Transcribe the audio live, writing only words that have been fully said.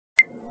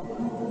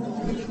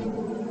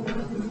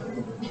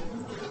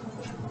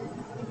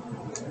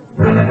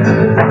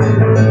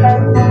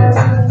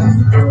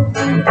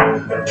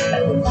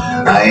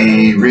I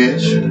ain't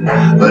rich,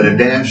 but I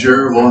damn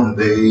sure wanna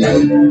be.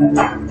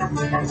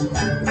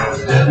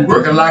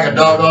 Working like a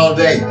dog all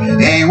day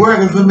ain't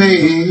working for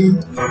me.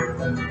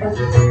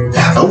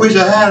 I wish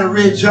I had a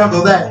rich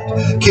uncle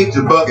that kicked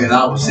a bucket.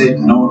 I was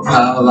sitting on a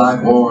pile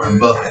like Warren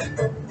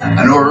Buffett.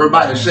 I know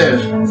everybody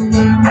says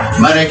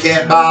money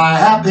can't buy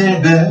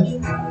happiness,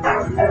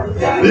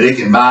 but it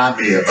can buy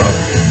me a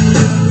bucket.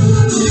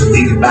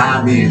 He can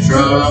buy me a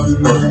truck.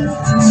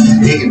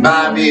 He can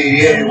buy me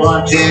a Yeti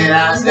 110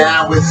 ounce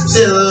down with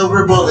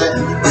silver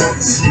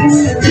bullets.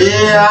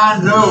 Yeah,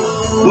 I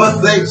know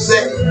what they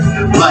say.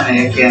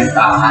 Money can't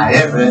buy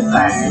everything.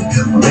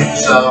 Well, think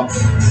so,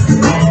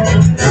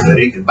 but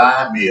he can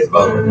buy me a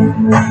boat.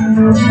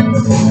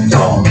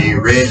 Call me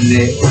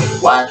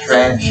redneck, white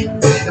trash,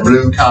 and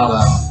blue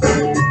collar.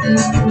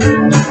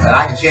 But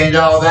I can change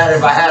all that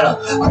if I had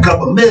a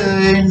couple $1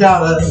 million.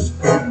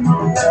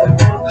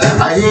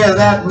 I hear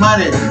that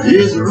money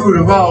is the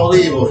root of all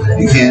evil.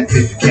 You can't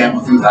fit the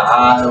camel through the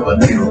eye of a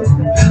needle.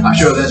 I'm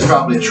sure that's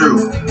probably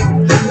true,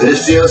 but it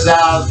still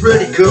sounds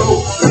pretty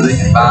cool. He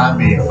can buy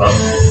me a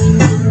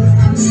boat.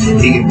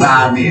 He can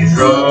buy me a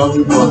truck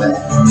for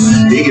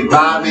that. He can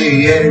buy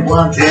me a Yeti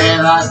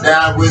 110 locked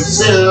down with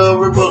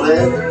silver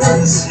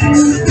bullets.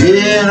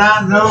 Yeah, and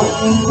I know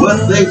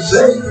what they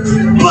say.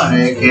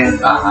 Money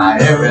can't buy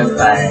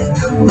everything.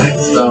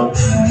 So,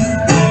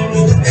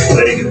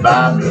 but he can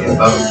buy me a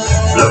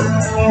boat. Float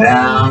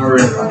down the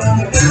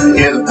river.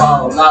 Here's a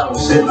bottle of lotto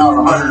sitting on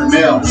 100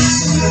 mil.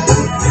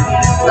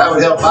 That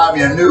would help buy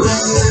me a new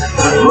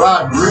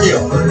rod and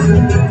reel.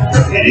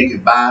 And he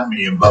could buy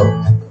me a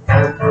boat.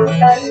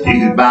 He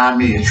could buy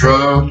me a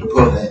truck to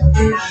pull it.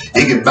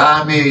 He could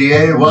buy me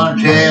a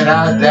 110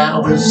 out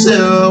down with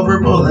silver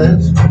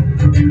bullets.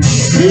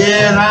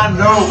 Yeah, and I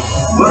know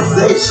what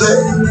they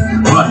say.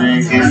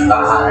 Money can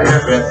buy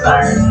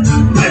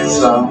everything.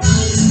 Let's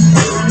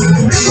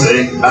but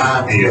he can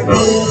buy me a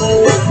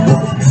boat.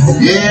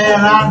 Yeah,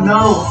 and I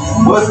know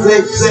what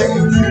they say.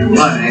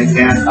 Money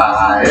can't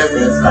buy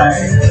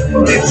everything.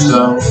 Well, if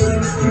so,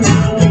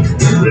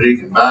 but he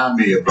can buy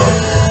me a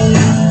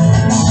boat.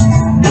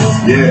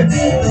 Yeah.